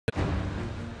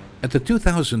At the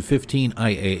 2015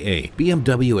 IAA,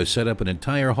 BMW has set up an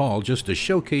entire hall just to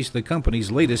showcase the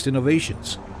company's latest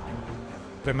innovations.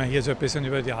 When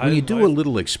you do a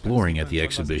little exploring at the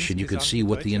exhibition, you can see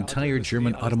what the entire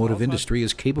German automotive industry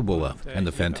is capable of, and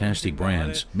the fantastic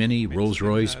brands Mini,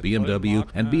 Rolls-Royce, BMW,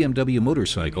 and BMW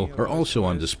Motorcycle are also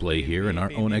on display here in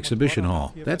our own exhibition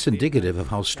hall. That's indicative of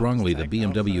how strongly the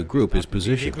BMW Group is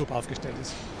positioned.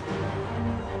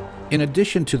 In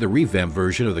addition to the revamped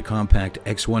version of the compact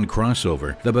X1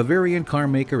 crossover, the Bavarian car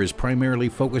maker is primarily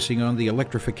focusing on the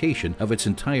electrification of its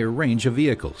entire range of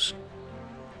vehicles.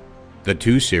 The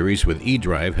 2 Series with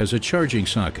eDrive has a charging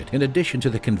socket in addition to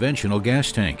the conventional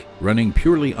gas tank. Running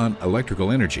purely on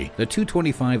electrical energy, the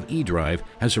 225 eDrive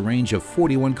has a range of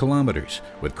 41 kilometers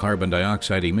with carbon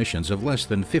dioxide emissions of less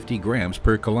than 50 grams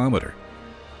per kilometer.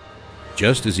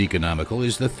 Just as economical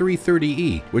is the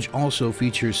 330e, which also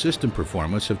features system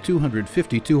performance of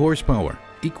 252 horsepower.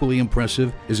 Equally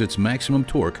impressive is its maximum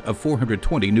torque of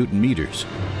 420 Newton-meters.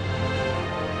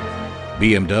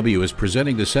 BMW is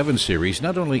presenting the 7 Series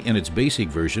not only in its basic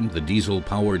version, the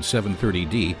diesel-powered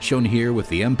 730D, shown here with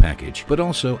the M package, but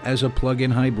also as a plug-in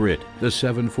hybrid, the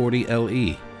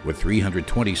 740LE. With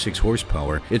 326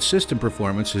 horsepower, its system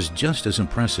performance is just as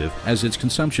impressive as its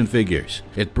consumption figures.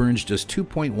 It burns just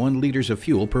 2.1 liters of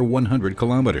fuel per 100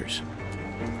 kilometers.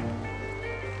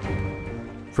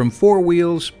 From 4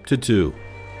 wheels to 2.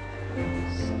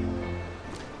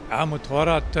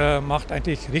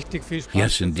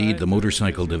 Yes, indeed, the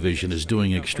motorcycle division is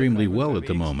doing extremely well at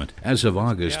the moment. As of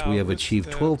August, we have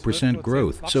achieved 12%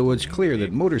 growth, so it's clear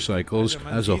that motorcycles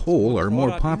as a whole are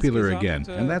more popular again,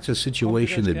 and that's a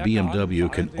situation that BMW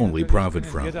can only profit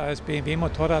from.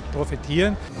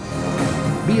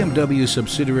 BMW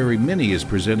subsidiary Mini is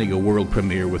presenting a world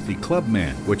premiere with the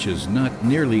Clubman, which is not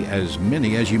nearly as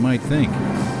mini as you might think.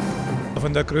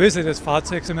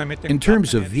 In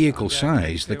terms of vehicle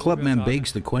size, the Clubman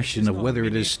begs the question of whether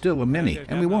it is still a Mini,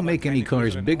 and we won't make any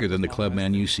cars bigger than the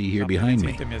Clubman you see here behind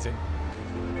me.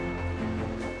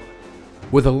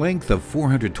 With a length of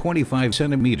 425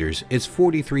 centimeters, it's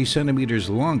 43 centimeters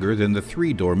longer than the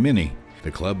 3-door Mini. The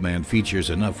Clubman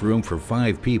features enough room for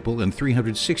 5 people and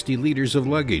 360 liters of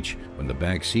luggage. When the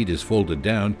back seat is folded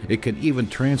down, it can even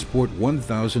transport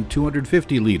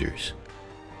 1,250 liters.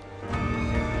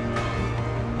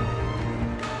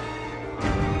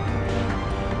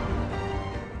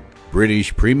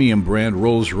 British premium brand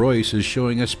Rolls-Royce is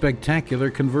showing a spectacular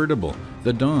convertible,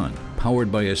 the Dawn. Powered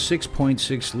by a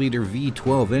 6.6-liter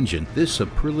V12 engine, this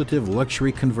superlative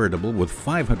luxury convertible with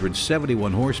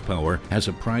 571 horsepower has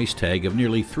a price tag of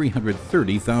nearly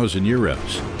 330,000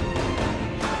 euros.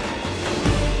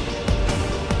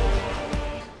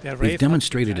 We've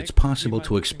demonstrated it's possible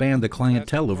to expand the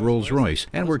clientele of Rolls-Royce,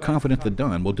 and we're confident the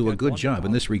Dawn will do a good job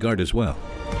in this regard as well.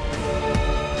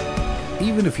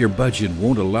 Even if your budget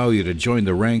won't allow you to join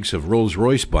the ranks of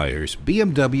Rolls-Royce buyers,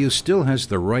 BMW still has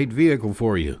the right vehicle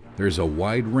for you. There's a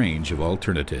wide range of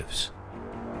alternatives.